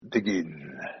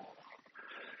begin.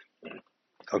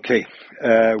 Okay,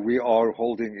 we are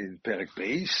holding in Perek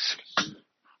base,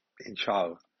 in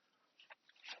Shaar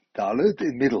Dalet,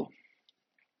 in middle.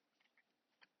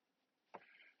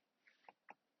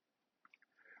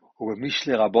 Over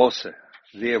Mishle Rabose,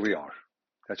 there we are.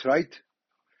 That's right.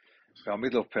 We are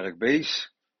middle of Perek base,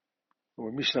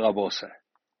 over Mishle Rabose.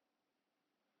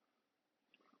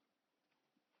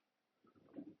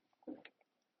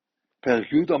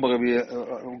 Perek Yud Amar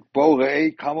Bo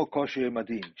Rei Kamo Kosher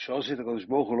Madin. Shosi the Kodesh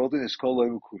Baruch Hu Lodin is Kol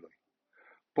Loim Kuloi.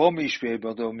 Bo Mishpeh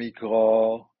Bodo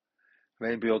Mikro,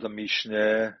 when Bodo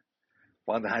Mishne.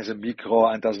 One has a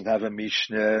Mikro and doesn't have a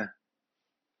Mishne.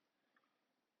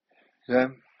 Yeah.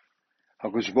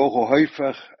 HaKadosh Baruch Hu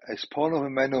Häufig es Pono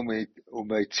Memenu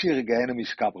Meitzir Gehenem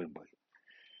Miskabrim Boi.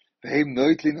 Vehem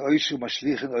Neutlin Oisu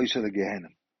Mashlichen Oisu Le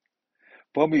Gehenem.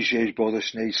 Bo Mishesh Bodo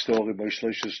Shnei Story Bo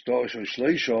Shloisho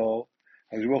Shloisho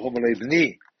HaKadosh Baruch Hu Malei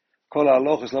Bni. Kol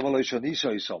HaLochas Lama Lo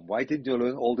Yishoniso Yisom. Why didn't you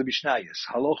learn all the Mishnayos?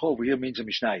 Halacha over here means a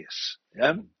Mishnayos.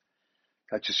 Yeah?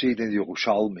 That you see it in the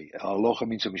Yerushalmi. Halacha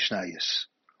means a Mishnayos.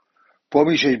 Po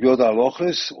Mishesh Bodo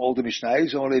Halochas, all the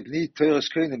Mishnayos, Malei Bni, Teres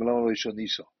Koinim Lama Lo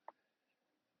Yishoniso.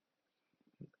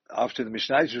 After the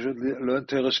Mishnayos, you should learn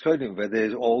Teres Koinim, where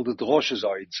there's all the droshes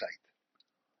are inside.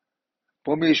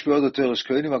 Po Mishesh Bodo Teres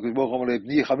Koinim, HaKadosh Baruch Hu Malei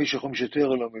Bni, Chamisha Chumshe Teres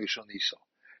Lama Lo Yishoniso.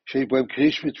 Shei Bohem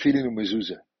Krish mit Tfilin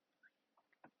u'Mezuzah.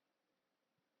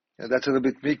 And that's a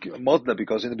little bit modern,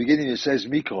 because in the beginning it says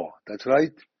Mikro. That's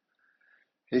right.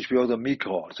 HBO the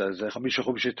Mikro. It says Chamisha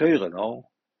Chumshe Teres, no?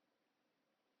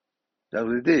 That's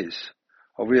what it is.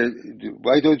 Over here,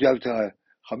 why don't you have to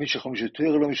Chamisha Chumshe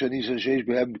Teres Lo Mishaniso Sheish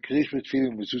Bohem Krish mit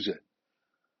Tfilin u'Mezuzah?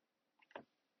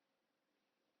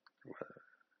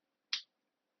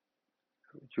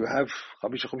 You have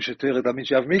Chamisha Chumshe Teres, that means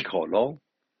you have Mikro, no?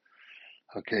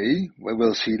 Okay, we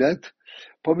will see that.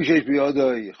 Why didn't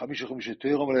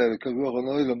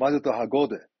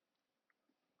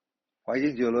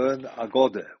you learn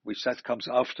Agode, which that comes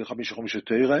after Chamisha Chumshe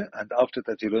Teres, and after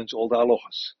that he learns all the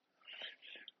halachas.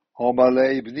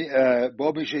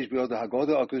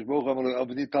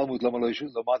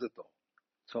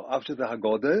 So after the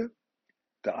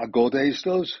Agode is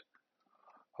those.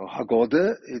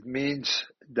 Haggadah, it means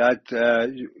that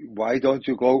why don't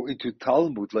you go into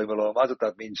Talmud?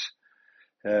 That means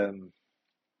Gemara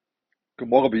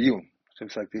Biyun,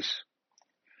 things like this.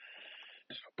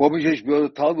 When you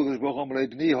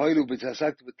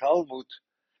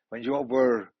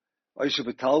were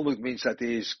Oisha Talmud means that there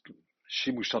is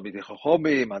Shimush Talmidei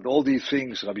Chachomim and all these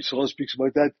things. Rabbi Yisrael speaks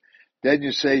about that. Then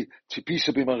you say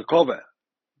Tzipisa B'Markova.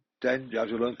 Then you have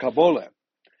to learn Kabbalah.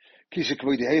 Kisa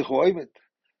Kvoidi Heicho Oimet.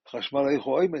 חשמל איך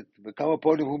אוימת, וכמה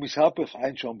פונים הוא מסהפך,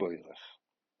 אין שום בערך.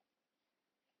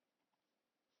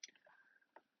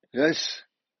 Yes.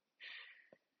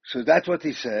 So that's what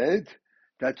he said,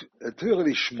 that Torah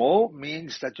Lishmo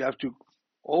means that you have to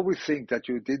always think that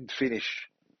you didn't finish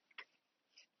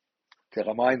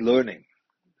Teramain learning.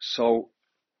 So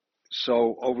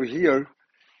over here,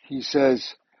 he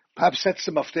says, perhaps that's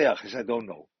the Mafteach, he said, I don't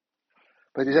know.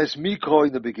 But he says Mikro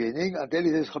in the beginning, and then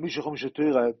he says, Chamisha Chumshe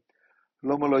Torah,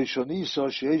 Lama Lo Yishoniso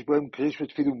Sheish Bohem Krish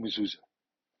Tfilin u'Mezuzah.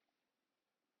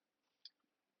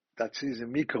 That is a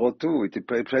Mikro too. It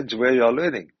depends where you are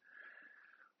learning.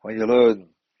 When you learn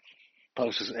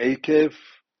Parshas Eikev,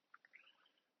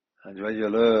 and when you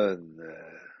learn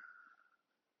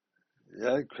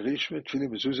Krish Tfilin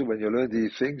u'Mezuzah, when you learn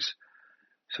these things,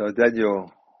 so then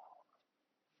you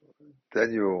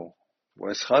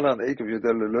when Chana and Eikev, you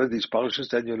learn these Parshas,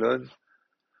 then you learn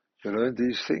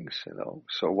these things,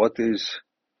 So what is,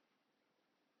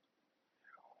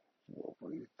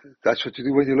 that's what you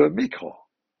do when you learn Mikro.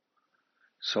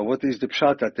 So what is the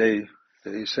pshat that they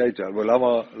say, well,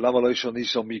 lama lo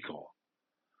yishoniso Mikro?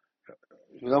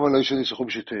 Lama lo yishoniso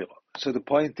Chumshe Teres? So the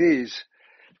point is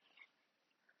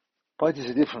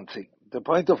a different thing. The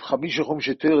point of Chamisha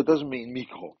Chumshe Teres doesn't mean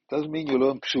Mikro. Doesn't mean you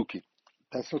learn Psukim.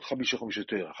 That's not Chamisha Chumshe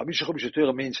Teres. Chamisha Chumshe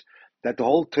Teres means that the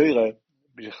whole Torah,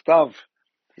 B'Chtav,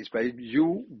 is by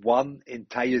you one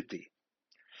entirety.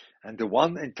 And the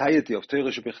one entirety of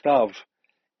Torah Shebechtav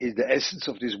is the essence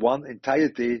of this one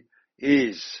entirety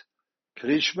is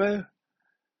Krishma,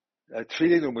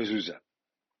 Tfilin u'Mezuzah.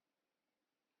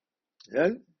 Yeah?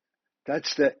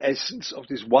 That's the essence of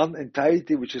this one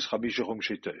entirety, which is Chamisha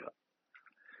Chumshe Torah.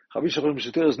 Chamisha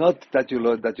Chumshe Torah is not that you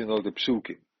learn that you know the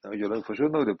Psukim. No, you learn for sure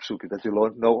know the Psukim, that you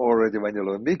know already when you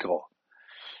learn Mikro.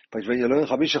 But when you learn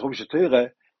Chamisha Chumshe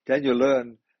Torah, then you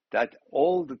learn that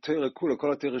all the Torah Kula,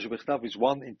 Kol Torah Shebechtav is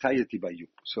one entirety by you.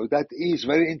 So that is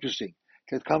very interesting.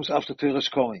 That comes after Torah's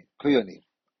Koyanim.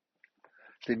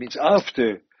 That means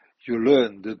after you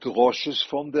learn the droshes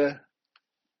from the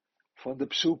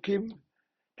psukim.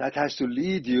 That has to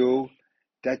lead you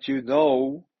that you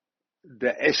know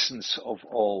the essence of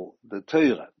all the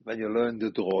Torah. When you learn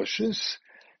the droshes,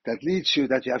 that leads you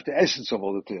that you have the essence of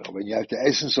all the Torah. When you have the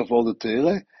essence of all the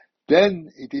Torah,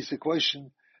 then it is the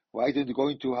question, why don't you go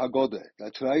into Haggadah?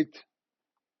 That's right.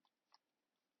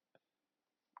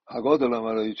 Haggadah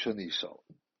Lamarit Shaniso.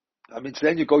 I mean,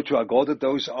 then you go to Haggadah,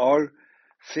 those are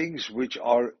things which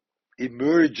are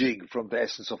emerging from the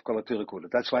essence of Kol HaTorah Kula.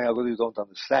 That's why Haggadah you don't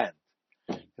understand.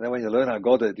 And then when you learn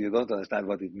Haggadah, you don't understand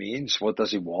what it means, what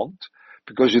does it want,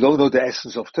 because you don't know the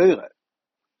essence of Torah.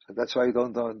 So that's why you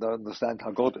don't understand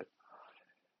Haggadah.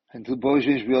 And to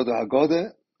Bojish Biyoda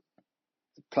Haggadah,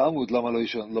 Talmud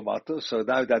Lamaloishan Lamata, so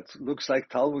now that looks like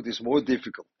Talmud is more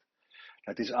difficult.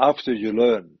 That is after you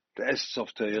learn the essence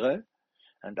of Torah,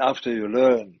 and after you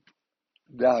learn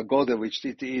the Haggadah, which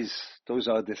it is, those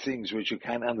are the things which you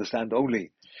can understand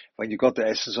only when you got the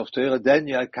essence of Torah, then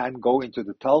you can go into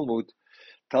the Talmud.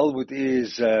 Talmud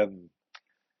is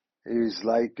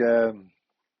like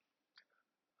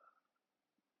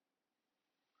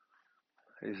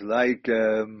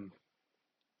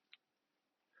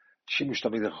Shimush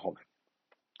Tamid HaChayim.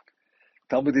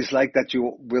 Talmud is like that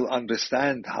you will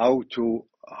understand how to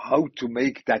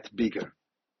make that bigger,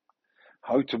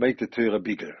 how to make the Torah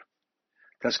bigger.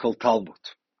 That's called Talmud.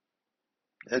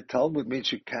 Talmud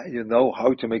means you know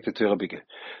how to make the Torah bigger.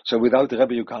 So without the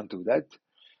Rebbe you can't do that.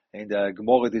 In the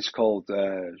Gemara it is called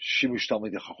Shimush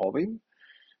Tamid HaChayim.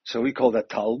 So we call that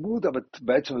Talmud, but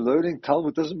by learning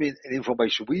Talmud doesn't mean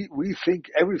information. We think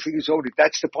everything is only,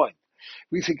 that's the point.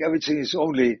 We think everything is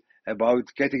only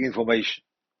about getting information.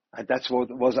 And that's what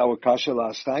was our kasha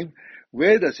last time.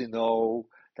 Where does he know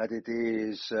that it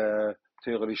is Torah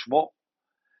Lishmo?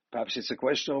 Perhaps it's a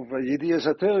question of Yidiyas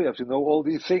HaTorah. You have to know all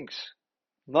these things.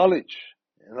 Knowledge,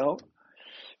 you know.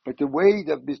 But the way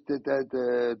that the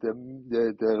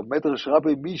Medrash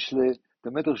Rabbi Mishle, the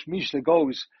Medrash Mishle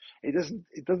goes, it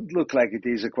doesn't look like it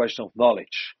is a question of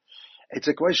knowledge. It's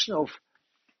a question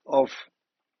of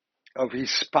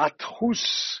his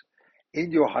pathus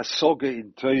in your hasoge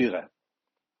in Torah.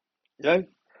 Yeah?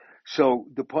 So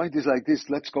the point is like this,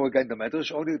 let's go again the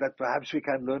Medrash, only that perhaps we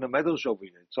can learn a Medrash over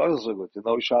here. It's also good, you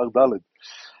know, Shaar Dalet.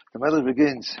 The Medrash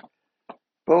begins,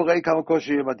 Perek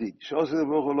HaMakoshi Yemadi, Shose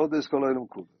Devoch Lodes Kol Olam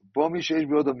Kul. Bo mi sheish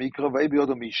biyodo mikra, vei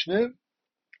biyodo mishne,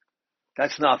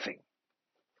 that's nothing.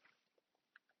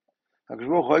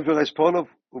 HaKadosh Baruch Hu es polov,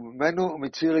 umenu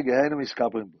umitzire gehenim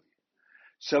iskabrim bo.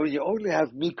 So when you only have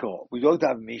mikra, we don't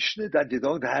have mishne, then you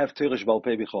don't have Torah Shebal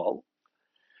Pei Bichlal.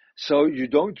 So you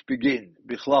don't begin,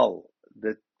 Bichlal,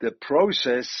 the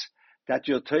process that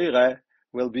your Torah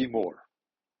will be more.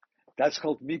 That's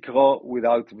called Mikra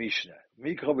without Mishnah.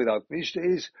 Mikra without Mishnah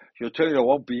is, your Torah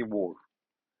won't be more.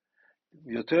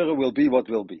 Your Torah will be what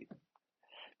will be.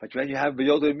 But when you have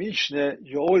B'yodah Mishnah,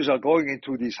 you always are going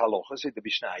into these halachas, in the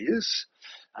Mishnayos,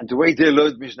 and the way they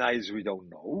learned Mishnayos we don't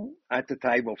know, at the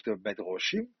time of the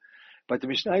Medrashim. But the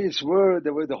Mishnayos they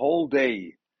were the whole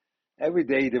day. Every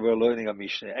day they were learning a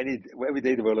Mishnah. Every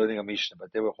day they were learning a Mishnah,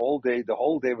 but they were the whole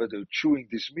day were they chewing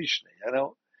this Mishnah, you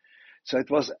know. So it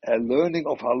was a learning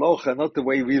of halacha, not the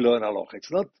way we learn halacha.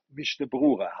 It's not Mishnah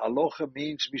Berura. Halacha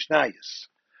means Mishnayos.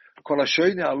 Kol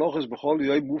hashoyne halachas b'chol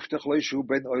yoyim muftach lo yishu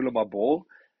ben olam habo.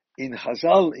 In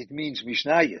Chazal it means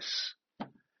Mishnayos.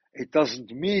 It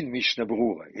doesn't mean Mishnah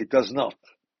Berura. It does not.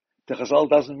 The Chazal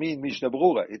doesn't mean Mishnah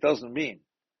Berura. It doesn't mean.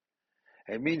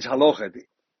 It means halacha.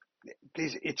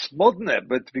 It's modern,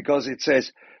 but because it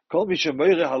says, Kol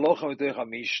mishamoyre halacha mitoch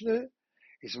ha-mishnah,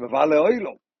 is mevale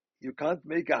oilom. You can't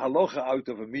make a halacha out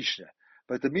of a mishnah.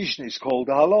 But the mishnah is called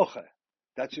a halacha.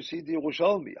 That's you see in the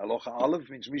Yerushalmi. Halacha Aleph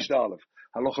means Mishnah Aleph.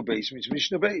 Halacha Beis means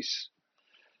Mishnah Beis.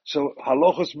 So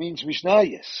halachas means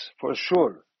Mishnayos, for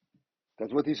sure.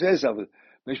 That's what he says of it.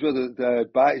 The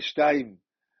Shtayim,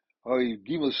 or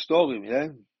Gimel Storim, yeah?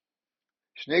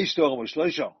 Shnei Storim or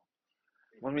Shloisha.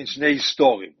 One means Shnei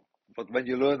Storim. But when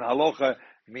you learn halacha,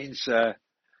 means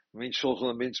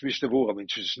Shulchan, means Mishnah Berura,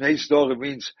 means Shnei Storim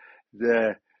means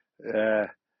the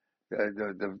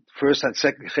first and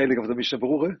second chelik of the Mishnah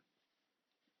Berura.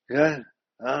 Yeah?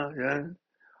 Yeah?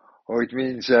 Or it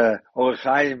means,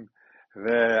 HaChayim,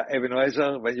 Even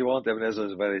Ezer, when you want Even Ezer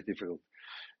is very difficult.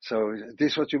 So, is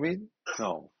this what you mean?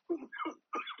 No.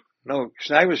 No,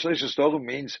 Shnei V'Shleisha Storim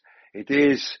means it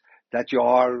is that you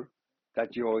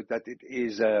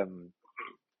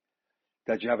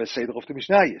have a Seder of the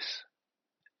Mishnayos.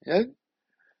 Yeah?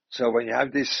 So when you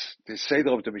have this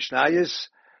Seder of the Mishnayos,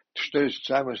 then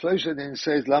it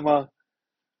says, Lama,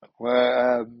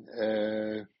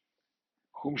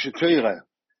 Chum Sheteira,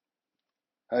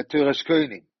 Teres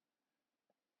Koinim.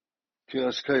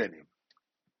 Tiras Koyanim.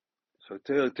 So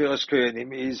Tiras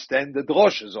Koyanim is then the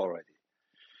droshes already.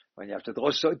 When you have the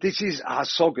drosh, so this is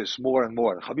hasogas more and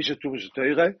more. Chamisha Tumas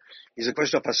Torah is a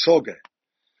question of hasoga.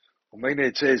 When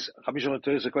it says Chamisha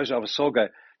Torah is a question of hasoga,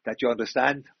 that you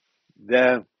understand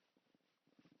the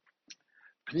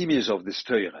pneumias of this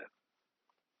Torah.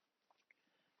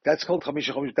 That's called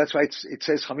Chamisha Chomish. That's why it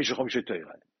says Chamisha Chomish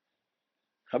Torah.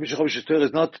 Chamisha Chomish Torah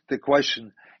is not the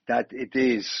question that it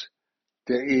is.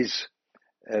 There is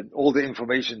all the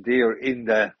information there in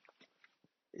the.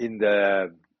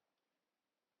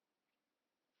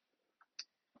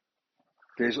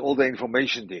 There's all the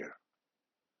information there.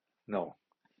 No.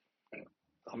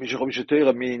 Chamisha Chomish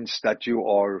Torah means that you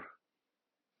are.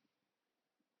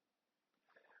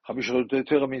 Chamisha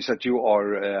Torah means that you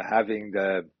are having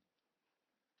the.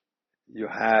 You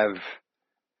have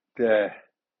the.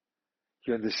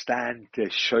 You understand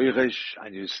the shoyresh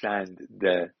and you understand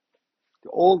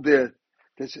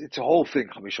it's a whole thing,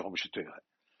 Chamisha Chomish Torah.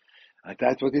 And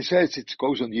that's what it says. It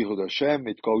goes on Yihud Hashem,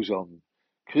 it goes on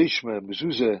Krishma,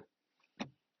 Mezuzah,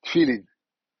 Tfilin.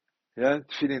 Yeah,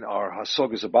 Tfilin are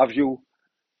hasogas above you.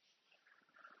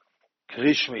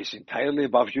 Krishma is entirely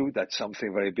above you. That's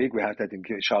something very big. We have that in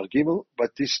Shaar Gimel,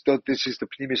 but this is the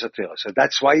Pnimis Torah. So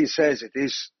that's why he says it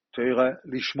is Torah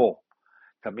Lishmo.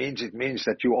 It means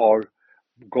that you are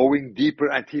going deeper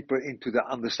and deeper into the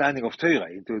understanding of Torah.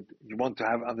 You want to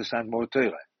understand more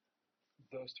Torah.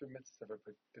 Those three mitzvahs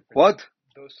have What?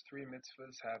 Those three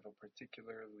mitzvahs have a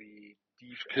particularly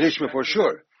deep. Krishma for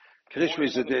sure. Krishma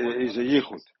is a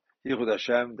yichud. Yichud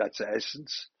Hashem. That's the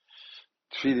essence.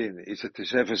 Tfilin is a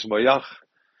tesefes moyach,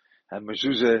 and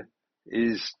mezuzah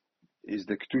is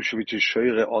the kedusha which is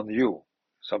shoyre on you.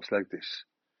 Something like this.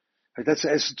 And that's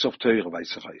the essence of Torah,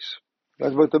 Vaisachais.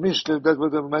 That's what the Mishnah, that's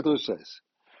what the Medrash says.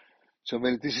 So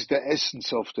this is the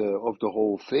essence of the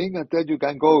whole thing, and then you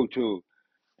can go to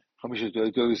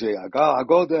say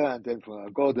Agoda, and then from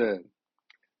Agoda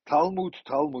Talmud.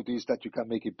 Talmud is that you can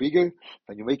make it bigger.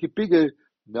 When you make it bigger,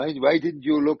 why didn't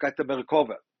you look at the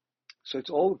Merkava? So it's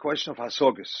all a question of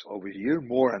hasogas over here,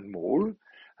 more and more,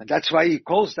 and that's why he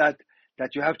calls that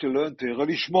you have to learn to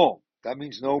Lishmo. That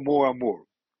means know more and more.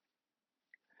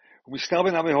 That's why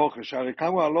it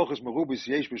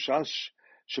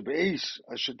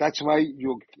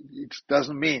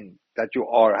doesn't mean that you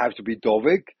have to be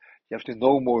dovik. You have to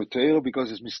know more Torah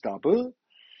because it's mistaber.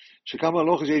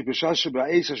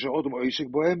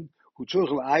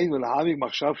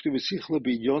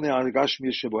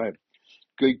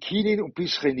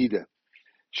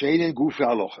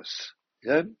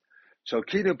 Yeah? So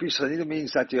kinin pischenida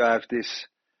means that you have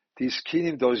these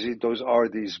kinim, those are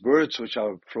these birds which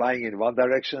are flying in one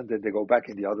direction, then they go back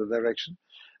in the other direction,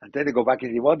 and then they go back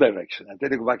in the one direction, and then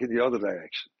they go back in the other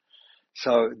direction.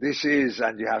 So this is,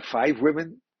 and you have 5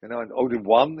 women, and only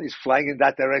one is flying in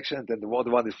that direction, and then the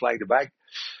other one is flying the back.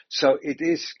 So it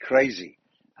is crazy,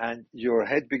 and your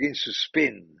head begins to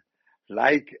spin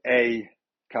like a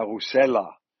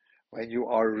carusella when you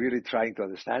are really trying to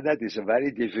understand that. It's a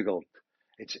very difficult.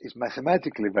 It's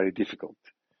mathematically very difficult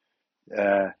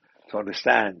to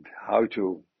understand how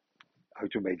to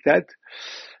make that.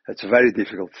 That's a very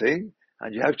difficult thing,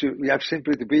 and you have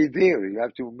simply to be there. You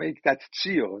have to make that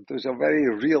tzio. And those are very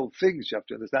real things. You have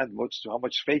to understand how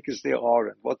much fakers there are,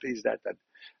 and what is that, and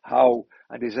how.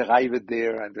 And there's a raivet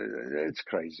there, and it's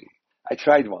crazy. I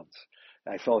tried once.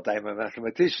 I thought I'm a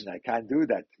mathematician. I can't do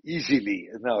that easily.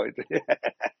 No,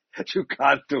 you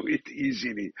can't do it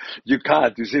easily. You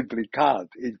can't. You simply can't.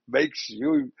 It makes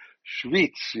you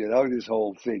schwitz, this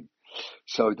whole thing.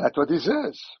 So that's what he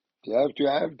says. You have to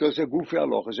have those goofy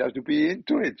halachas. You have to be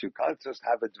into it. You can't just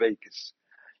have a dveikis,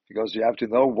 because you have to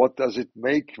know what does it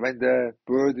make when the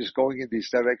bird is going in this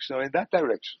direction or in that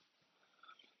direction.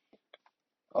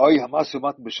 Oy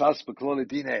hamasumat b'shas b'klol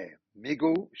edine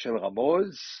migu shel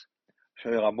ramoz.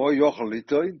 That's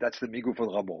the migu von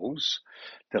Ramos.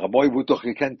 The Ramoy would doch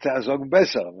gekannt sagen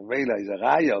besser. Mela is a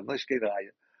raya, nicht kein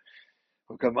raya.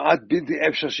 Und kamat binti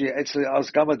efshar she etzli as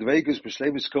gamat vegas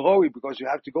b'shlemis koroi, because you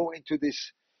have to go into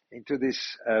this,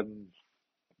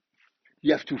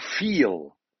 you have to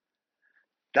feel.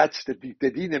 That's the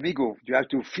dina migu. You have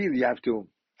to feel, you have to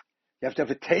have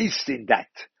a taste in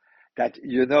that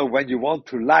when you want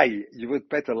to lie, you would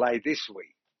better lie this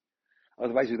way.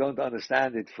 Otherwise, you don't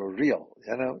understand it for real.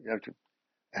 You have to.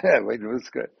 Wait,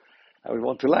 I would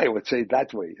want to lie. I would say it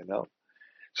that way.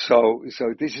 So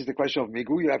this is the question of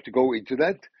migu. You have to go into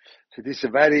that. So this is a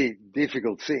very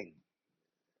difficult thing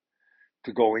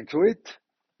to go into it,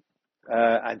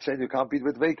 and then you can't beat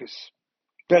with vekas.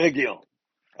 Perek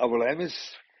Avol emes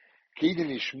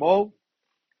kidin ishmo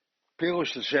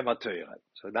Pirush L'Shem HaTorah.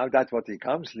 So now that's what he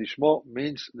comes. Lishmo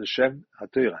means L'Shem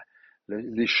HaTorah.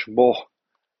 Lishmo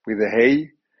with a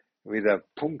hey, with a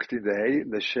punkt in the hey,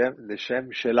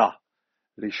 L'Shem Shelah.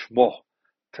 Lishmo.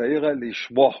 Torah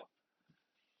Lishmo.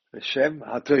 L'Shem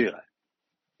HaTorah.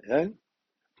 Yeah?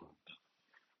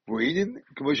 Voinin,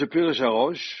 כמו שפירש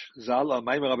הראש, ז"ל, על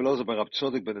מים רבי אלעזר בן רב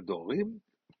צודק בן הדורים,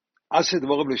 עשה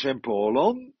דבורם לשם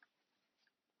פועלון,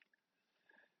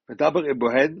 מדבר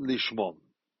בוהן לשמון.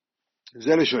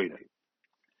 זה לשוני.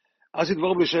 עשה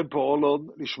דבורם לשם פועלון,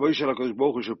 לשמוי של הקדוש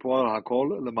ברוך הוא שפועל הכל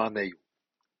למעננו.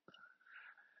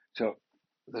 So,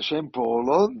 the Shem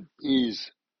Pa'olon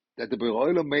is that the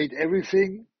Borei Olam made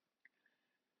everything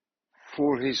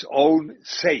for his own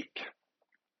sake.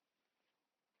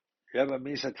 Yeah, that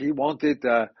means that he wanted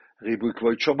Ribui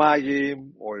Kvod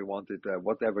Shomayim, or he wanted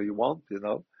whatever you want, you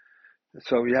know.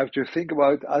 So you have to think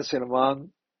about Aselaman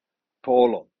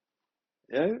Pa'olon.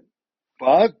 Yeah?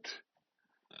 But,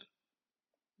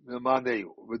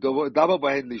 ודבר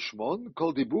בהן לשמון,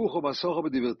 כל דיבוך ומסוכה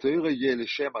בדבר תורה יהיה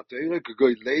לשם התורה,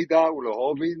 כגוי לידע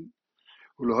ולהובין,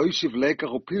 ולהושיב לקח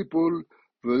ופלפול,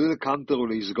 ולקנטר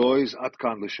ולסגויז, עד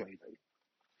כאן לשם.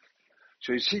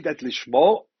 So you see that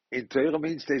lishmo in Torah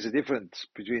means there's a difference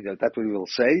between that what we will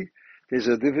say. There's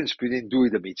a difference between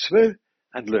doing the mitzvah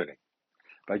and learning.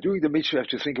 By doing the mitzvah, you have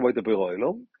to think about the Borei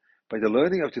Olam. By the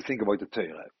learning, you have to think about the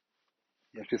Torah.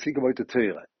 You have to think about the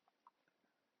Torah.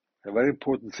 A very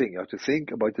important thing. You have to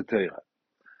think about the Torah.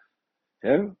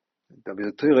 Yeah?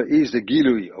 The Torah is the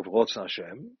Gilui of Rotzon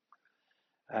Hashem.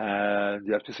 And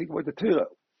you have to think about the Torah.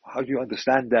 How do you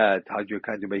understand that? How do you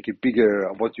kind of make it bigger?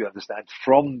 And what do you understand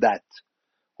from that?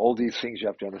 All these things you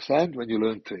have to understand when you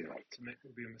learn Torah. It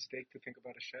would be a mistake to think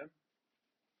about Hashem.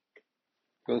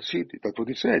 Well, see, that's what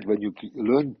he said. When you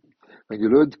learn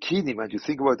Kinim and you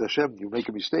think about Hashem, you make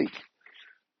a mistake.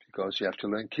 Because you have to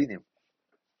learn Kinim.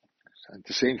 And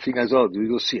the same thing as all,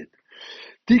 you will see it.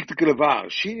 Tik levar,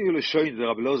 shini l'shoin the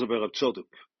Rabbi Elazar ben Rab Tzadok.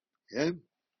 Yeah?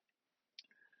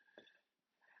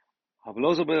 Rabbi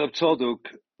Elazar ben Rab Tzadok,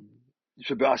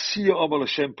 שבעשייה אומר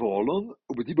לשם פועלון,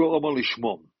 ובדיבור אומר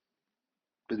לשמון.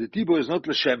 But the diבור is not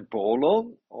לשם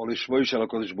פועלון, or לשמוי של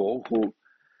הקדוש ברוך הוא,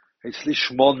 it's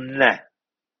לשמונה.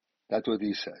 That's what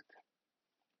he said.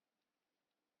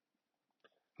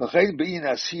 לכן בעין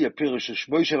עשייה פירוש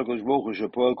לשמוי של הקדוש ברוך הוא,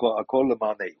 שפועל הכל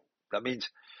למעננו. That means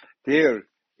there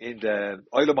in the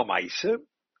Olam HaMaisa,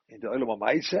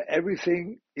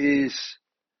 everything is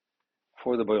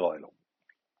for the Borei Olam.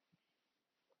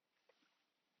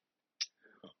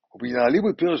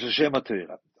 ובנהלים פירוש לשם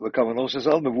התורה, וכוונו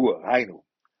שזל מבואר, היינו.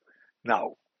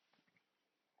 Now,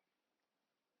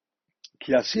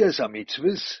 כי עשיית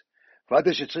המצווס,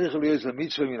 ודאי שצריך להיות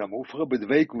למצווה מן המופרע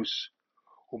בדבקות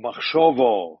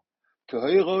ומחשבו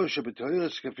טהרה שבטהרה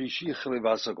כפי שיכלה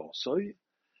והשגוסוי.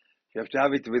 You have to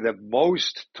have it with the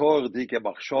most Torah-dike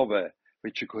machshava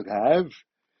which you could have.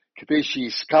 כדי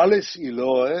שיסקלס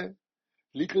אלוה,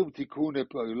 לקרום תיקון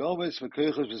פעולומס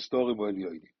וכיחס וסתורים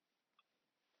ועליונים.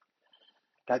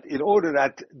 That in order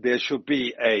that there should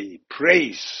be a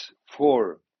praise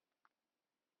for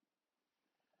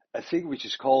a thing which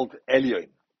is called Elyon.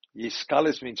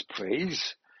 Yiskalis means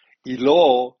praise.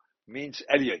 Ilo means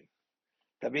Elyon.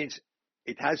 That means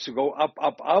it has to go up,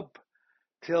 up, up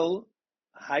till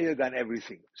higher than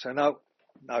everything. So now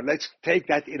let's take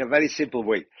that in a very simple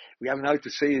way. We have now to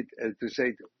say it, I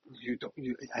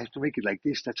have to make it like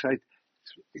this. That's right.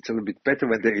 It's a little bit better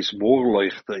when there is more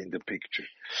leuchter in the picture.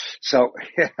 So,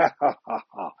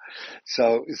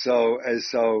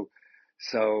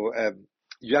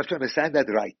 you have to understand that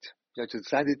right. You have to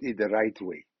understand it in the right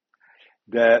way.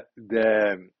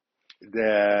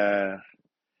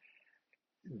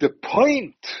 The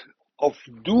point of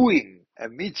doing a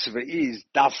mitzvah is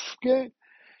dafke,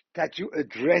 that you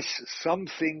address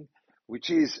something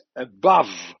which is above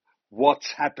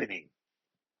what's happening.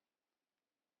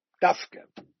 Dafke.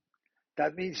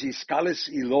 That means iskalis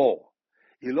ilo.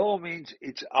 Ilo means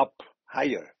it's up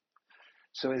higher.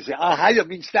 So when you say, higher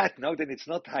means that. No, then it's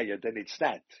not higher, then it's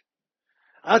that.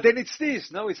 Then it's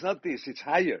this. No, it's not this, it's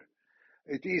higher.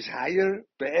 It is higher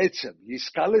be'etzem.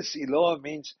 Iskalis ilo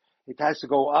means it has to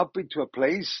go up into a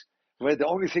place where the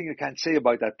only thing you can say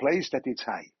about that place that it's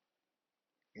high.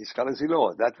 Iskalis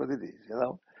ilo, that's what it is, you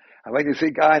know. And when you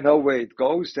think, I know where it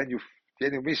goes, then you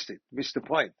missed the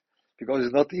point. Because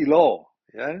it's not ilo,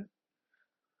 yeah?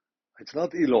 It's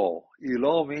not ilo.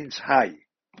 Ilo means high.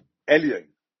 Elyon.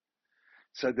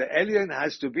 So the Elyon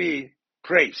has to be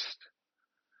praised.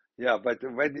 Yeah, but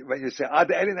when you say,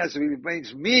 the Elyon has to be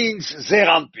praised, means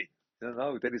Zerampi.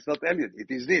 No, then it's not Elyon. It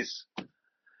is this.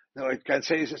 No, it can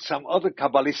say some other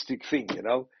Kabbalistic thing, you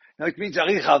know. No, it means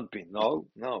Arich Anpin.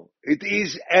 No. It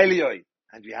is Elyon.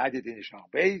 And we had it in the Shaar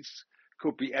base.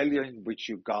 Could be Elyon, which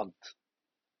you can't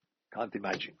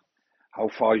imagine how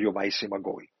far your Maisim are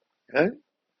going. Eh?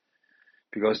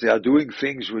 Because they are doing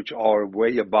things which are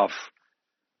way above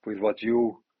with what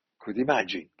you could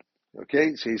imagine.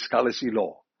 Okay? So it's Kalasi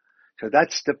law. So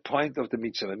that's the point of the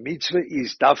mitzvah. A mitzvah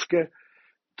is dafke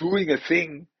doing a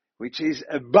thing which is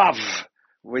above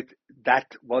with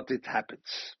that what it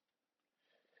happens.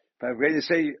 But when you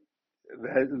say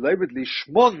Leibedli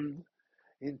Shmon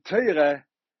in Torah,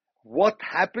 what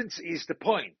happens is the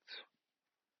point.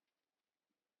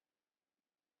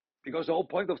 Because the whole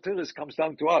point of Torah comes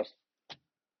down to us.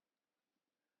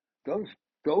 The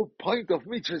whole point of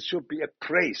mitzvah should be a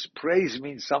praise. Praise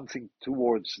means something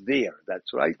towards there.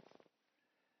 That's right.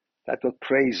 That's what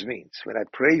praise means. When I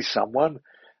praise someone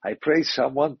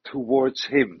towards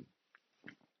him,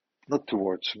 not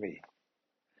towards me.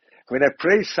 When I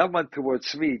praise someone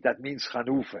towards me, that means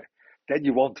chanufa. Then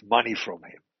you want money from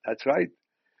him. That's right.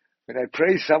 When I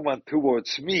praise someone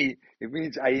towards me, it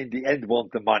means I in the end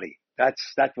want the money.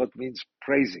 That's what means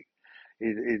praising.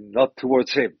 Not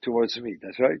towards him, towards me.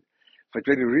 That's right. But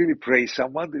when you really praise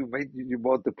someone, you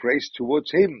want the praise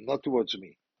towards him, not towards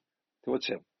me. Towards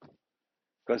him.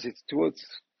 Because it's towards,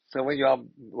 so when you are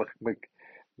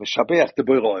Meshabeach the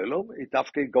Borei Olam, it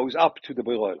goes up to the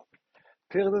Borei Olam.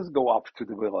 Torah doesn't go up to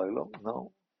the Borei Olam,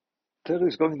 no. Torah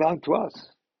is going down to us.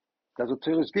 That's what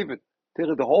Torah is given.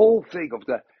 Torah, the whole thing of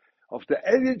the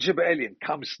Elyon Sheba-Elyon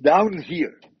comes down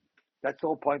here. That's the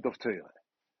whole point of Torah.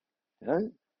 Yeah?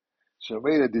 So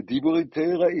the Dibur in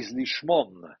Torah is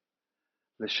Lishmon,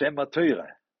 L'Shem HaTorah.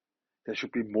 There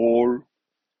should be more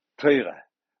Torah,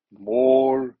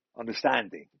 more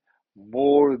understanding,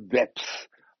 more depth,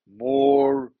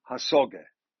 more hasoga.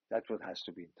 That's what has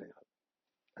to be in Torah.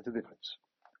 That's the difference.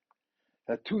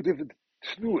 There are two different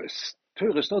tnuas.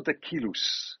 Torah is not a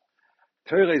kilus.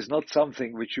 Torah is not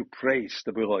something which you praise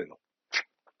the Borei Olam.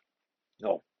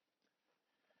 No.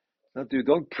 You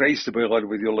don't praise the Borei Olam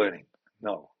with your learning.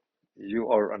 No. You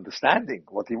are understanding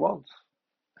what he wants.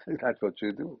 That's what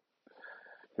you do.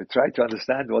 You try to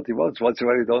understand what he wants. Once you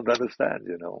really don't understand,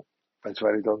 That's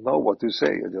why you don't know what to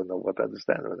say. You don't know what to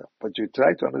understand. But you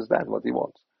try to understand what he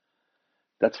wants.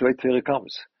 That's the way Torah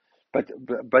comes. But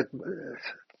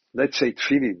let's say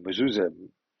tefillin, mezuzah,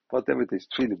 whatever it is,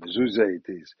 tefillin, mezuzah, it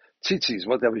is tzitzis,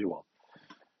 whatever you want.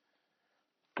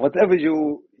 Whatever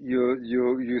you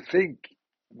think,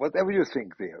 whatever you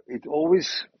think there, it's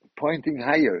always pointing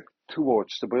higher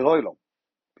towards the Borei Olam,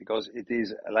 because it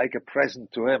is like a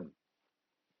present to him.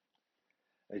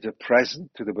 It's a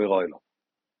present to the Borei Olam.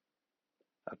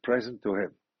 A present to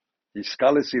him.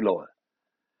 Yiskalis Iloah.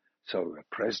 So a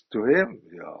present to him,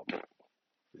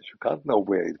 you can't know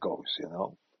where it goes, It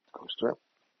goes to him.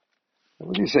 That's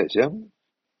what he says, yeah?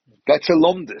 That's a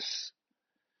lomdus.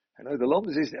 The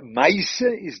lomdus is, Maise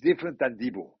is different than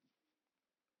Dibur.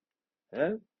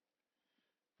 Yeah?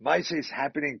 Maise is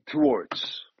happening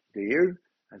towards there,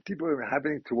 and Dibur are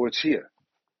happening towards here.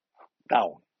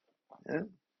 Down. Yeah?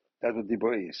 That's what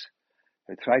Dibur is.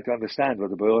 I try to understand what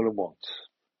the Borei Olam wants.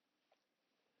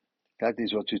 That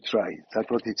is what you try. That's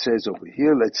what it says over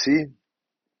here. Let's see.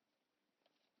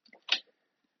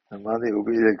 That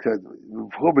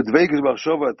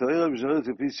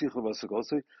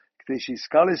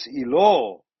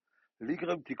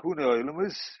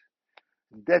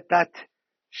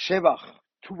shevach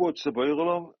towards the Borei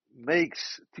Olam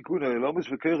makes tikkun ha'olamus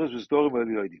v'koiches v'sdorim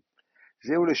ha'elyodim.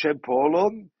 Zeu l'shem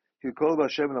po'olom k'kol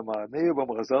v'Hashem l'ma'aneu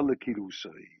v'machazal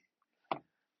l'kilusoi.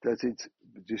 That's it.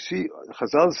 You see,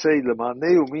 Chazal say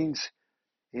l'ma'aneu means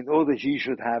in order he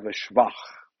should have a shvach.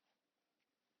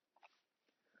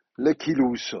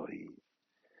 L'kilusoi.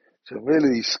 So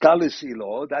really, skalis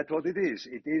ilo, that's what it is.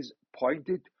 It is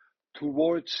pointed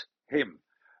towards him.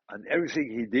 And everything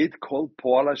he did, called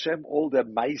Po'al Hashem, all the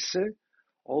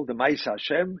Maise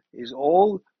Hashem, is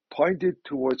all pointed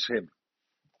towards him.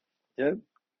 Yeah?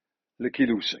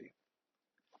 L'kilusei.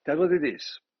 That's what it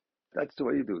is. That's the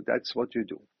way you do. That's what you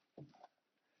do.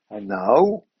 And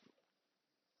now,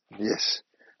 yes.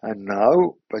 And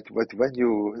now, but when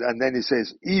you, and then he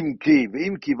says, Im ki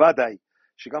vadai,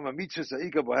 shegam ha-mitzvah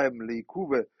za'ika bohem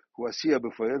li'ikuve hu asiya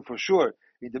b'foel, for sure.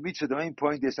 In the mitzvah, the main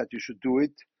point is that you should do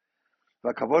it.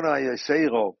 V'kavona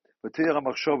yaseiro, v'teir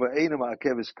ha-machshova eina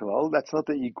ma'akeves klal. That's not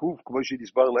a ikuv, k'mo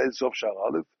she'nisbar la'el sof Shaar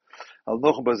Aleph, al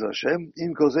nochem b'ez Hashem.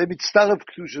 Im kol zeh mitztaref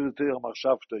k'tusha v'teir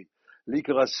ha-machshavtoi,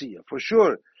 l'ikar asiya. For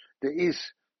sure,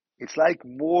 it's like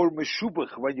more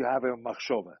meshubach when you have a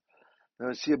machshova.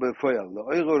 See by fire. The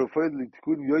oiro of fire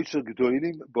litikun yoyser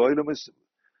gedolim boilamus.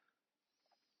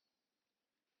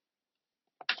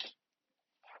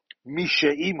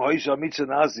 Misheim hoisa mitzvah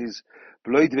nazis,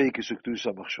 bloid veikes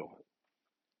uktusa machshava.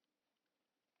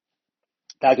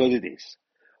 That's what it is.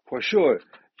 For sure,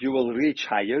 you will reach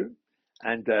higher,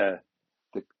 and the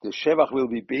shevach will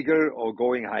be bigger or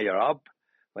going higher up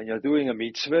when you're doing a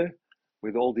mitzvah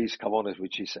with all these kavanas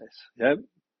which he says. Yeah?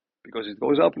 Because it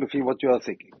goes up looking what you are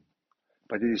thinking.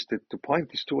 But it is the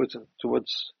point is towards him,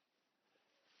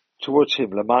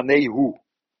 lemanehu,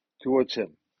 towards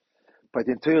him. But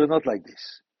in Torah not like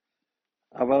this.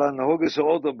 Aber an hoges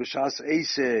order b'shas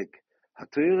eisek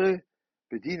haTorah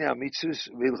b'dina mitzvos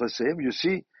v'ilchasem. You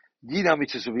see, dina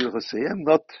mitzvos v'ilchasem,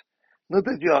 not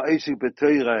that you are eisek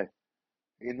b'Torah,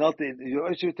 you're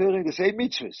eisek b'Torah in the same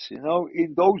mitzvos,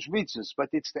 in those mitzvos, but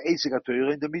it's the eisek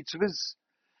haTorah in the mitzvos.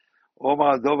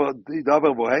 Omar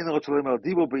davar bohen rotzolem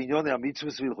dibo b'inyone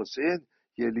hamitzvos v'ilchasem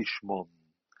yelishmon.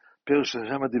 Perek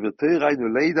Hashem divrei Torah inu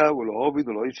leida u'lohovid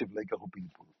u'loishev lekach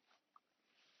u'pilpul.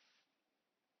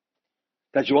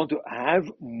 That you want to have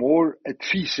more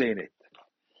tfisa in it.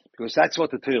 Because that's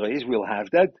what the Torah is. We'll have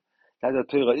that. That the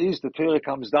Torah is. The Torah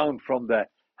comes down from the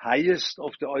highest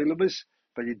of the Olamis,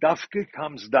 but the Dafke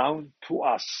comes down to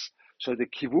us. So the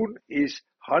Kivun is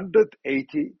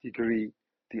 180 degree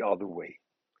the other way.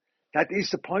 That is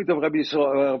the point of Rabbi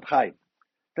HaChayim.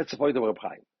 That's the point of Rabbi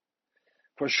HaChayim.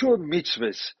 For sure,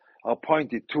 mitzvahs are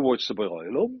pointed towards the Borei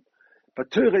Olam,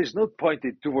 but Torah is not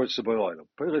pointed towards the Borei Olam.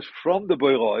 Torah is from the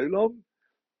Borei Olam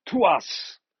to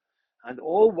us. And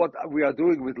all what we are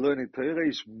doing with learning Torah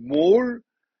is more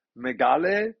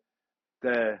megale,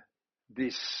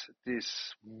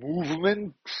 this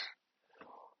movement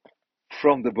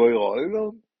from the Borei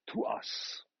Olam to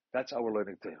us. That's our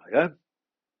learning Torah, yeah?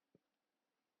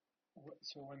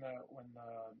 So when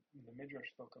the Midrash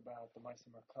spoke about the Ma'aseh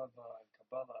Merkava and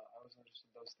Kabbalah, I was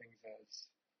understood those things as...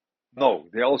 No,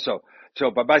 they also...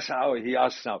 So, he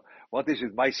asks now, what is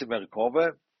with Ma'aseh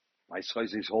Merkava? My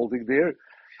choice is holding there.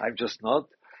 I'm just not.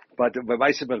 But by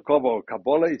Ma'aseh Merkava or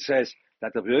Kabbalah, it says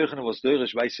that the Yochanan was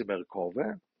Dorish Ma'aseh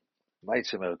Merkava,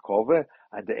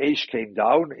 and the Eish came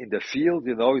down in the field,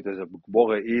 there's a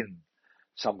Gemara in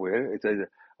somewhere, it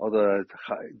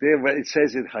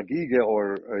says in Chagige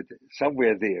or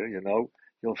somewhere there,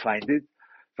 you'll find it.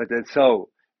 But then so,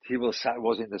 he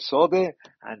was in the Sode,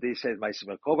 and he said Ma'aseh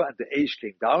Merkava, and the Eish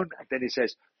came down, and then he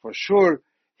says, for sure,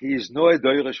 he is Noe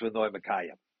Dorish v'Noe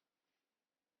Mekayim.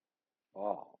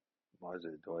 Oh,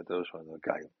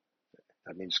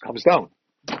 that means comes down.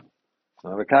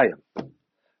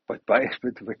 But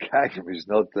the Mekayim is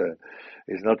not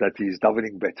that he is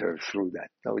davening better through that.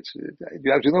 No,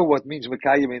 you have to know what means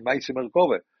Mekayim in Ma'aseh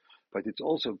Merkava, but it's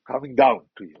also coming down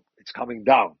to you. It's coming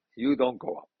down. You don't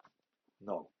go up.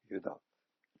 No, you don't.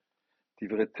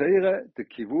 Divrei Torah, the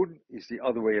Kivun is the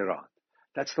other way around.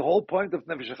 That's the whole point of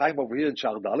Nefesh HaChayim over here in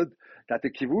Shaar Dalet, that the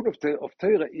Kivun of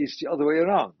Torah is the other way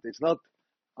around. It's not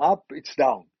up, it's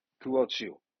down, towards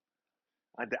you.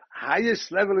 And the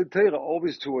highest level in Torah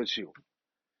always towards you.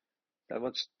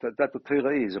 That's that the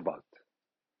Torah is about.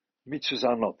 Mitzvahs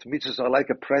are not. Mitzvahs are like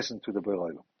a present to the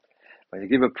Borei Olam. When you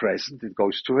give a present, it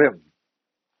goes to him.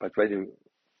 But when you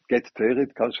get Torah,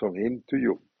 it comes from him to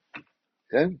you.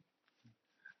 Yeah?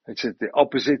 It's the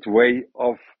opposite way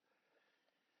of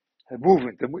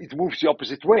movement. It moves the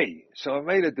opposite way. So I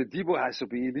made it, the Dibur has to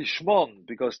be Lishmon,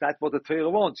 because that's what the Torah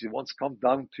wants. It wants to come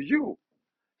down to you.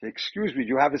 Excuse me,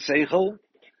 you have a Seichel?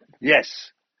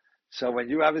 Yes. So when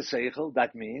you have a Seichel,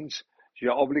 that means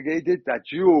you're obligated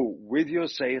that you, with your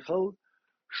Seichel,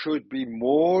 should be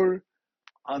more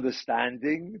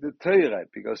understanding the Torah,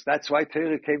 because that's why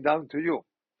Torah came down to you.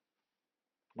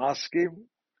 Maskim,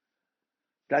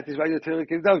 that is why the Torah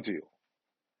came down to you.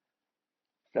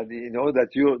 That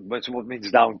that's what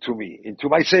means down to me, into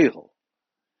my seichel.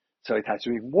 So it has to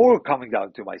be more coming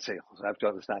down to my seichel. So I have to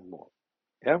understand more.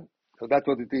 Yeah? So that's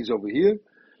what it is over here.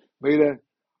 Mele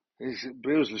is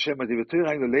Beres L'Shem Divrei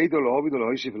Torah in the Leido L'Hovid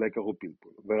L'Hoisiv Lekach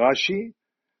U'Pilpul. V'Rashi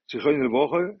Tzichon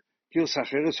L'Vocher Kir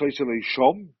Sacheres Hoisel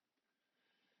L'Ishom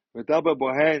V'Daber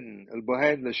Bohen El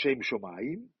Bohen L'Shem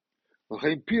Shomayim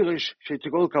V'Chein Pirish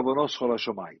She'Tigol Kavonos Chol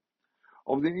HaShomayim.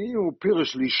 Of the new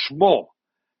Pirish Lishmo.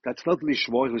 That's not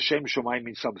Lishmo. L'Shem Shomayim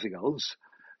means something else.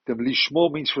 The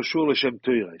Lishmo means for sure L'Shem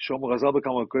Torah. Shom Razal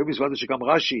B'Kam HaKoyim V'Vada Shekam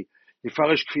Rashi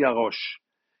Yifarish Kfi HaRosh.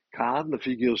 Kan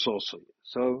L'Figir Sorcery.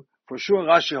 So for sure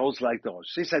Rashi holds like the Rosh.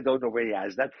 Since I don't know where he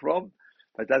has that from,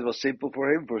 but that was simple for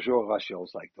him. For sure Rashi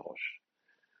holds like the Rosh.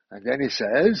 And then he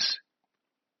says,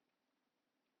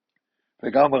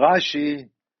 V'Gam Rashi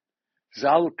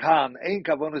Zal Kan Ein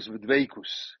Kavonos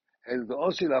V'Dveikus El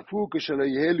D'Osi L'Afu K'Shelo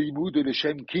Yeh Limud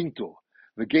L'Shem Kinto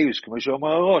V'Geus K'mo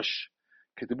She'omar HaRosh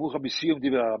K'Temucha B'Siyum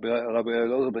Divrei Rabbi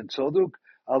Elazar Ben Tzodok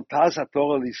Al Taz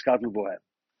HaTorah L'Yiskadlu Bohem.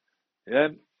 Yeah?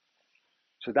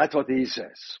 So that's what he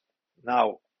says.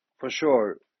 Now, for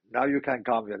sure, now you can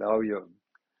come,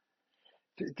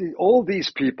 all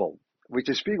these people, which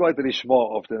speak about the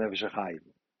Lishma of the Nefesh HaChayim,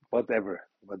 whatever,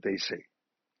 what they say.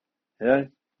 Yeah?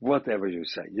 Whatever you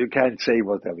say. You can say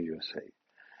whatever you say.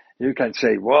 You can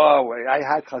say, wow, I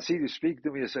had Hasidus speak to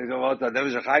me and say, what the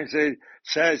Nefesh HaChayim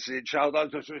says in Shaar,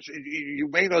 you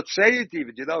may not say it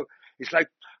even, It's like,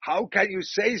 how can you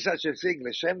say such a thing?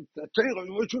 Hashem,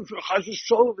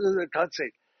 can't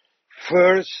say.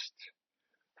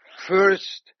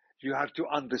 First, you have to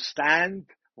understand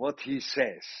what he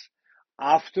says.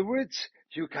 Afterwards,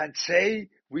 you can say,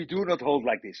 we do not hold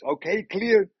like this. Okay,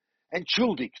 clear?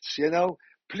 Entschuldigt,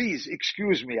 Please,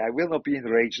 excuse me, I will not be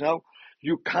enraged now.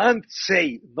 You can't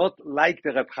say not like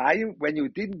the Reb Chaim when you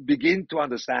didn't begin to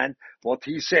understand what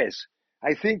he says.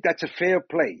 I think that's a fair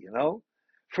play,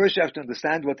 First you have to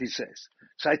understand what he says.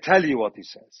 So I tell you what he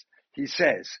says. He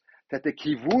says that the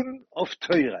kivun of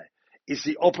Torah is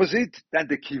the opposite than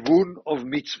the kivun of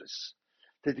mitzvahs.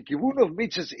 That the kivun of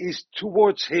mitzvahs is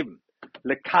towards him.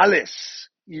 Lekales,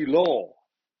 ilo,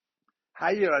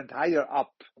 higher and higher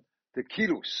up. The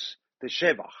kilus, the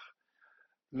shevach.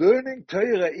 Learning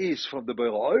Torah is from the Borei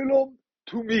Olam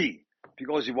to me.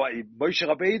 Because Moshe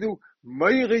Rabbeinu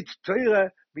meirit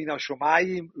Torah min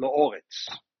hashomayim la'oretz.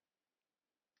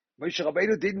 Moshe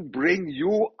Rabbeinu didn't bring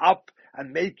you up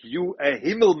and make you a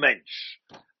himmelmensch.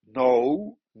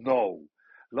 No.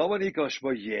 Lama nikra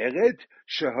shmo yered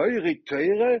shehoirit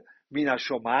Torah min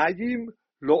hashomayim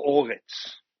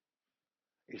la'oretz.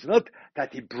 It's not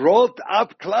that he brought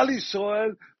up Klal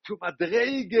Yisrael to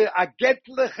Madrege, a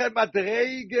getliche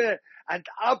Madrege, and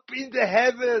up in the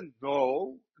heaven.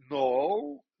 No.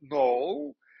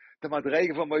 The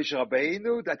Madrege from Moshe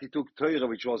Rabbeinu, that he took Torah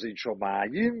which was in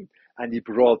Shomayim, and he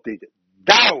brought it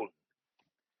down.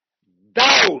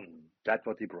 That's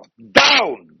what he brought.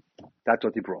 Down. That's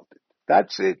what he brought it.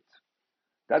 That's it.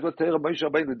 That's what Torah Moshe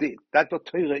Rabbeinu did. That's what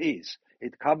Torah is.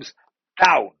 It comes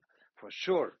down. For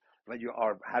sure. When you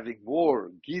are having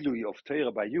more gilui of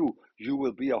Torah by you, you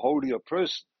will be a holier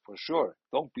person, for sure.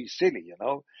 Don't be silly,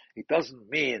 It doesn't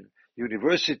mean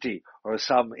university or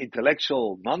some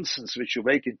intellectual nonsense which you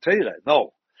make in Torah.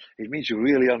 No. It means you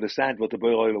really understand what the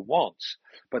Borei Olam wants.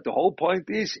 But the whole point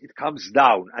is, it comes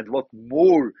down. And what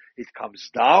more it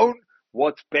comes down,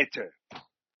 what better.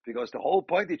 Because the whole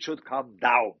point, it should come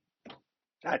down.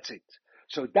 That's it.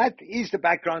 So that is the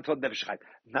background for Nefesh HaChayim.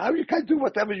 Now you can do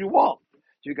whatever you want.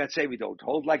 You can say we don't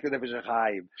hold like the Nefesh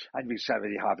HaChayim, and we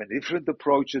have a different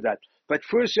approach to that. But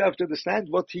first you have to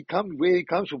understand where he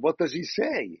comes from. What does he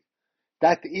say?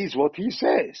 That is what he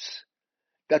says.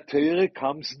 That Torah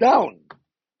comes down.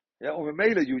 Yeah,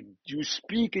 you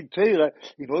speak in Torah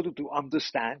in order to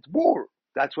understand more.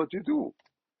 That's what you do.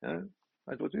 Yeah?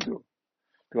 That's what you do.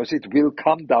 Because it will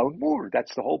come down more.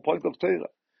 That's the whole point of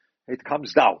Torah. It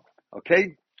comes down.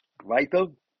 Okay? Weiter?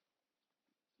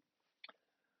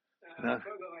 I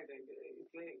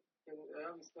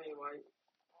understand why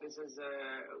this is,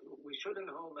 we shouldn't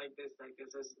hold like this. What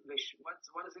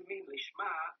does it mean,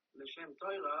 Lishma, L'Shem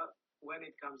Torah, when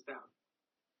it comes down?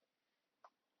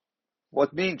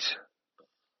 What means?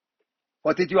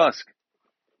 What did you ask?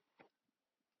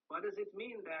 What does it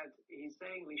mean that he's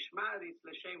saying Lishma, it's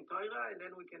L'Shem Torah, and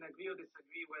then we can agree or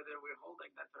disagree whether we're holding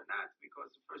that or not,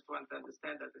 because the first one to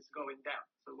understand that it's going down.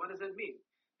 So what does it mean?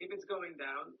 If it's going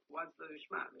down, what's the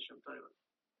Lishma, L'Shem Torah?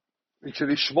 It's a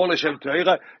Lishma L'Shem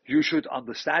Torah. You should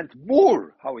understand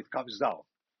more how it comes down.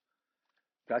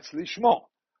 That's Lishma.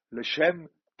 L'Shem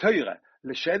Torah.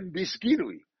 L'Shem bis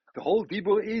Gilui. The whole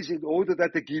dibur is in order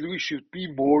that the Gilui should be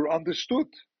more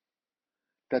understood.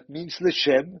 That means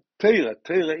L'Shem Torah.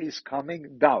 Torah is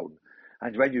coming down.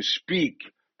 And when you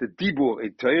speak, the dibur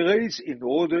in Torah is in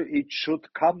order it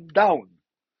should come down.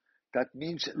 That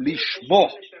means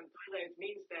Lishma. It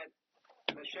means that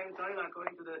L'Shem Torah,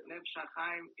 according to the Nefesh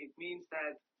HaChayim, it means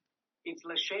that it's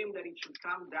L'Shem that it should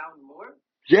come down more?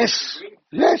 Yes.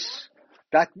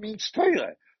 That means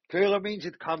Torah. Torah means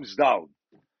it comes down.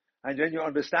 And when you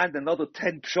understand another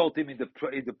 10 pshotim in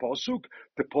the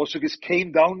Pasuk is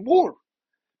came down more.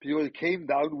 Because it came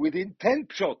down within 10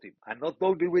 pshotim, and not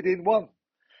only within one.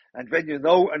 And when you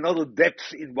know another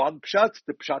depth in one pshat,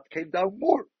 the pshat came down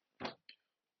more.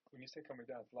 When you say coming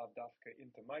down, it's lav dafka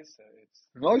into Maisa, it's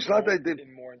not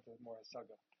more into more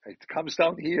saga. It comes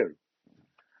down here.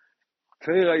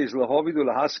 Torah is lahovidu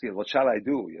lahaskil. What shall I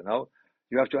do? You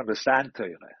have to understand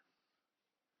Torah.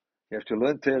 You have to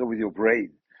learn Torah with your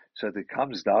brain, so that it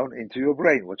comes down into your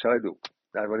brain. What shall I do?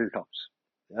 That's what it comes.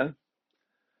 Yeah.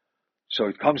 So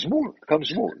it comes more.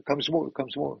 It's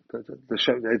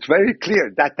very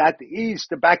clear that is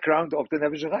the background of the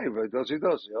Nefesh HaChayim. It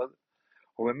does.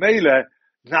 Or Mele,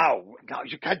 now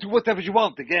you can do whatever you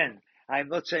want. Again, I'm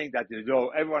not saying that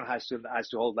everyone has to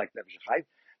hold like Nefesh HaChayim.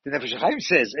 The Nefesh HaChayim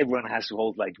says everyone has to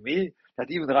hold like me. That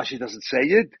even Rashi doesn't say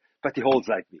it, but he holds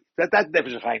like me. That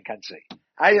Nefesh HaChayim can say.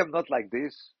 I am not like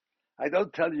this. I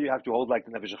don't tell you have to hold like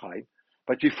the Nefesh HaChayim,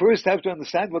 but you first have to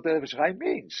understand what the Nefesh HaChayim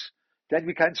means. Then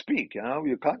we can speak.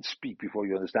 You can't speak before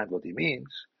you understand what he means.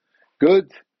 Good.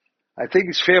 I think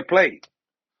it's fair play.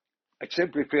 It's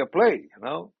simply fair play.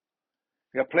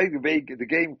 We are playing the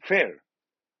game fair.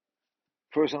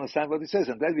 First understand what he says,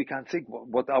 and then we can think,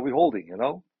 what are we holding,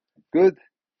 Good.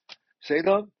 Say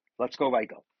them. Let's go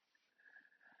weiter.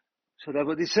 So that's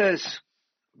what he says.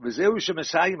 וזהו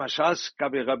שמסיים הש"ס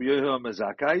כברבי יהודה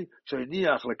מזכאי,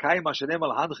 שהניח לקיים השלם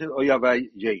על הנחל אוי הווי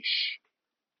יש.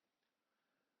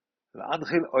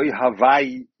 להנחיל אוי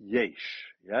הווי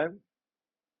יש. Yeah?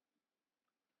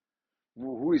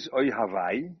 Who is אוי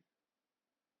הווי?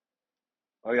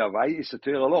 אוי הווי is the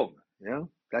Torah alone. Yeah?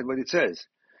 That's what it says.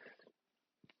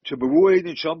 שבבואי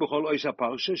נשום בכל אוי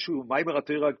הפרשה, שהוא מיימר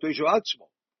התורה הקדושה עצמו,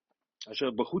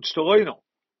 אשר בחוץ תורנו.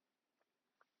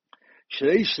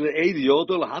 שיש לאל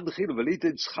יודו להנחיל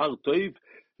וליתן שכר טוב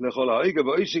לכל ההיגה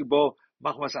ואויסיק בו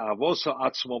מחמס אהבוסו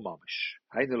עצמו ממש.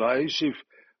 היינו להוסיף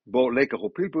בו לקח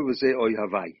ופלפל וזה אוי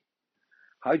הווי.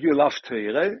 How do you love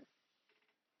Torah?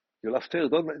 You love Torah.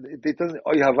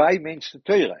 Oy Havai means the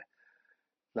Torah.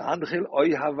 L'hanchil Oy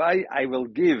Havai, I will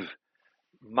give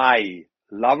my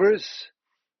lovers,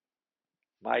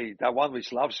 that one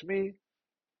which loves me.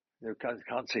 You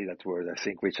can't say that word, I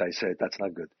think, which I said. That's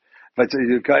not good. But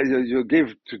you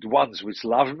give to the ones which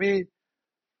love me.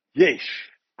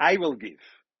 Yesh, I will give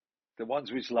the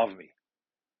ones which love me.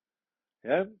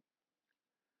 Yeah.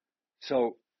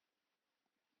 So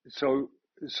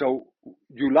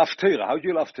you love Torah. How do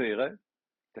you love Torah?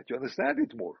 That you understand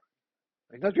it more.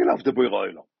 And not you love the Borei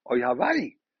Olam. Oy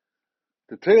Havai.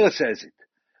 The Torah says it.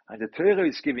 And the Torah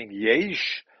is giving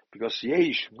Yesh, because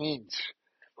Yesh means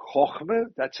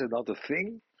Chochmah. That's another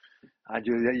thing. And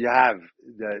you have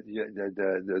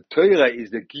the Torah is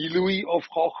the Gilui of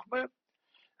Chochmah.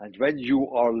 And when you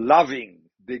are loving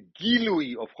the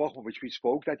Gilui of Chochmah, which we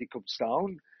spoke, that it comes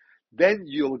down, then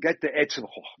you'll get the Etzem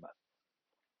Chochmah.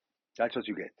 That's what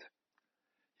you get.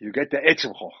 You get the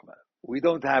Etzem Chochmah. We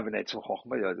don't have an Etzem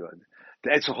Chochmah. The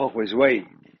Etzem Chochmah is way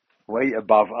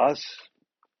above us.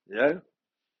 Yeah?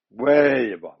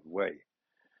 Way above, way.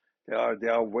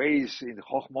 There are ways in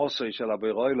Chochmah Shel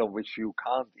Borei Olam which you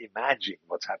can't imagine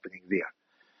what's happening there.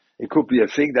 It could be a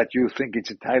thing that you think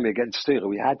it's entirely against Torah.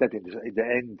 We had that in the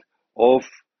end of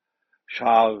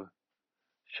Shaar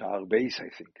base, I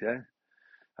think, yeah?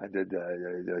 And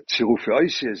the Tziruf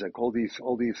Yoisias, like all these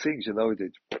things, and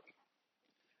in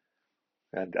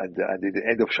the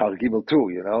end of Shaar Gimel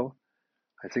too,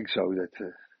 I think so, that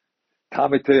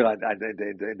Talmid Torah and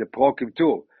the Perokim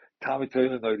too, Talmid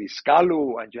Torah no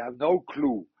Iskalu, and you have no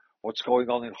clue what's going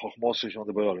on in Chochmah on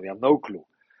the Borei Olam. You have no clue.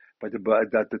 But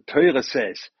that the Torah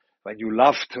says, when you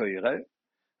love Torah,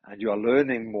 and you are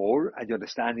learning more, and you're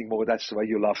understanding more, that's the way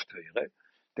you love Torah,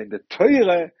 then the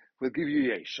Torah will give you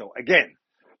yesh. So again,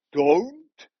 don't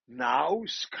now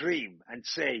scream and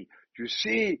say, you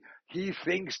see, he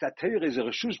thinks that Torah is a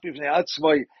reshus b'fnei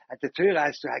atzmai, and the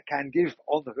Torah can give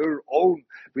on her own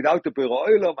without the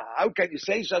Borei Olam. How can you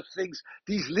say such things?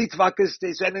 These Litwakers,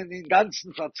 they sind in den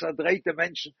ganzen verdrehte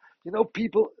Menschen.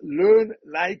 People learn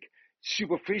like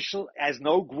superficial as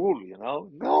no gvul,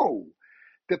 No.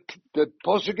 The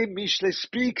Posuk in Mishle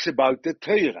speaks about the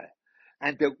Torah.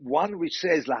 And the one which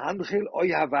says, L'hanchil oy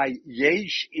havai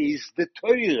yesh, is the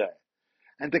Torah.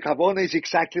 And the Kavanah is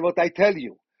exactly what I tell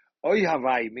you. Oy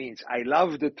havai means, I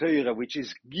love the Torah, which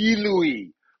is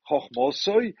Gilui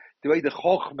Chochmosoi, the way the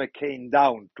Chochmah came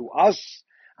down to us,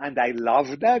 and I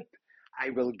love that.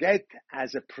 I will get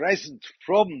as a present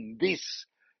from this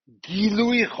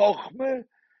Gilui Chochmah,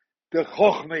 the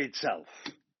Chochmah itself.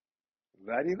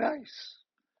 Very nice.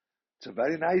 It's a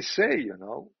very nice say,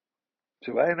 It's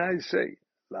a very nice say.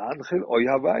 L'hanchil oy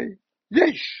havai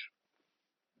yesh.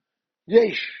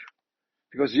 Yesh.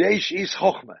 Because yesh is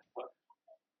chochmah.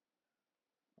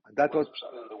 And that was...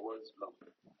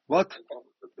 What?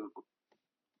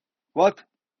 What?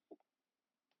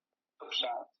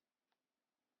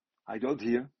 I don't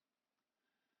hear.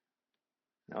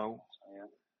 No.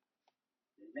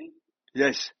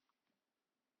 Yes.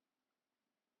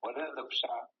 What is the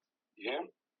pshat? Yeah?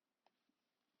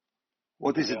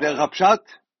 What is it, the Pshat?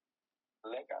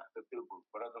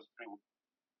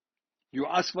 You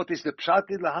ask what is the Pshat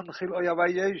in L'hanchil oy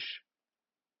havai yesh?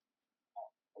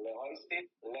 Loistit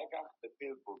lekach the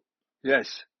pilpul.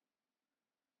 Yes.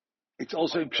 It's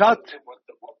also in Pshat.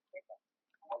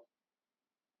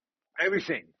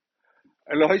 Everything.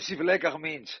 Lohisif lekach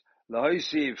means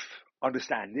lohisif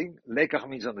understanding. Lekach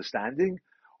means understanding.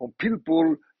 And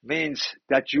pilpul means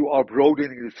that you are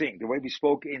broadening the thing. The way we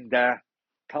spoke in the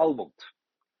Talmud.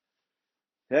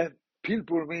 Yeah?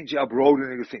 Pilpul means you are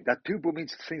broadening the thing. That pilpul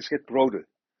means things get broader.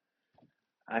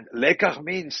 And lekach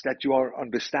means that you are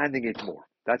understanding it more.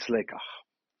 That's lekach.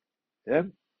 Yeah?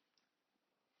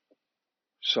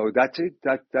 So that's it.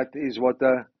 That is what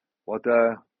the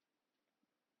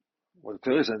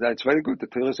Torah says. That's very good. The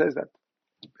Torah says that.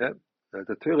 Yeah?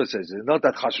 The Torah says it's not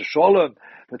that Chas Sholem.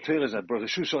 The Torah says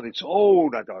Bereshus on its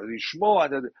own. That Lishmo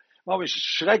and the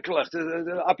schrecklich.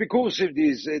 The Apikursim.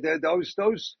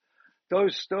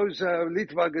 Those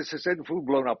Litvagas said full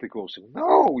blown Apikursim.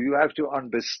 No, you have to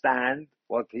understand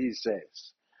what he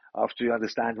says. After you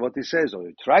understand what he says, or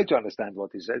you try to understand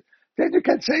what he says, then you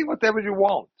can say whatever you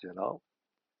want.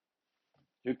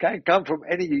 You can't come from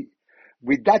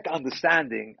with that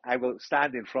understanding, I will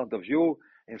stand in front of you,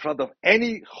 in front of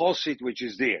any chosid which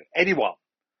is there, anyone.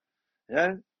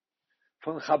 Yeah?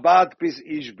 Von Chabad bis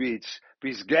Ishbitz,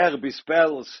 bis Ger, bis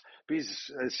Pels,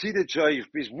 bis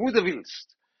Sidechoif, bis wo du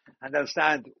willst. And I'll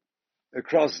stand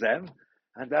across them,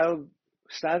 and I'll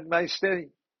stand my stay.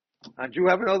 And you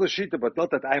have another shita, but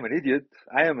not that I'm an idiot.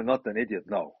 I am not an idiot,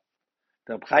 no.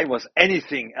 The HaChayim was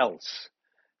anything else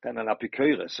than an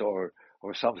apikoros or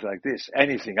something like this.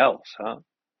 Anything else, huh?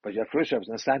 But you first have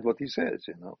to understand what he says,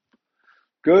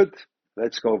 Good.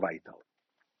 Let's go weiter.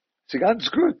 It's ganz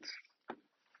good.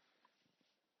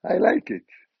 I like it.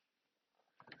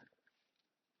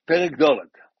 Perek Dolet.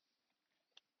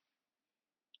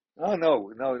 Oh,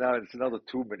 no, it's another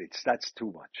 2 minutes. That's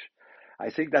too much. I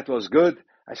think that was good.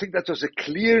 I think that was a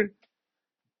clear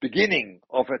beginning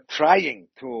of a trying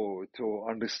to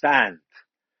understand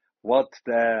what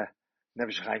the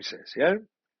Nefesh HaChayim says, yeah?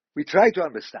 We try to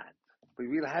understand. But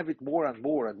we'll have it more and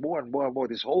more and more and more and more.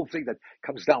 This whole thing that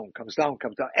comes down.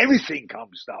 Everything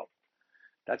comes down.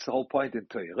 That's the whole point in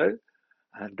Torah.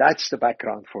 And that's the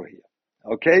background for here.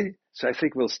 Okay? So I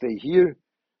think we'll stay here.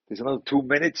 There's another 2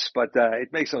 minutes, but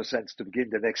it makes no sense to begin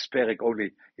the next Perek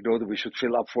only in order we should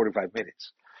fill up 45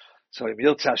 minutes. So in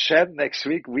Yirtzeh Hashem, next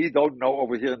week, we don't know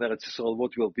over here in Eretz Yisrael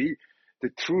what will be. The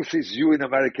truth is you in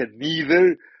America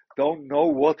neither don't know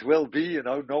what will be.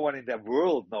 No one in the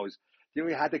world knows.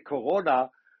 We had a corona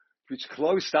which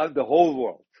closed down the whole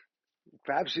world.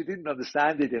 Perhaps you didn't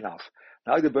understand it enough.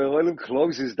 Now the B'Olam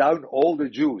closes down all the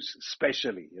Jews,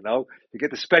 especially, You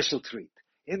get a special treat.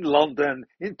 In London,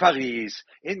 in Paris,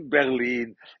 in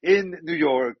Berlin, in New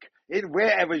York, in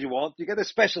wherever you want, you get a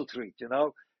special treat,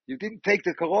 You didn't take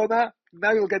the corona,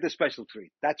 now you'll get a special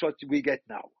treat. That's what we get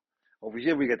now. Over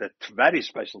here we get a very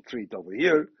special treat over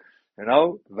here,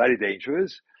 very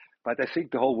dangerous. But I think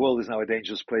the whole world is now a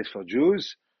dangerous place for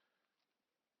Jews.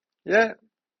 Yeah.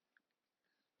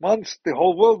 Once the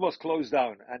whole world was closed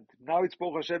down, and now it's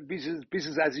Baruch Hashem,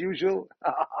 business as usual.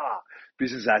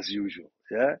 Business as usual,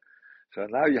 yeah? So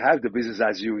now you have the business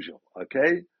as usual,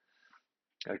 okay?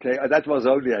 Okay, that was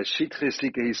only a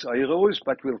shitchislik his euros,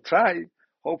 but we'll try.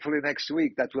 Hopefully next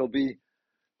week that will be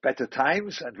better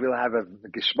times, and we'll have a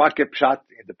Geschmacke Pshat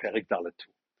in the Perek Dalet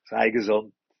too. Sei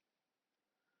gesund.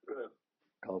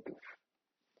 Gut.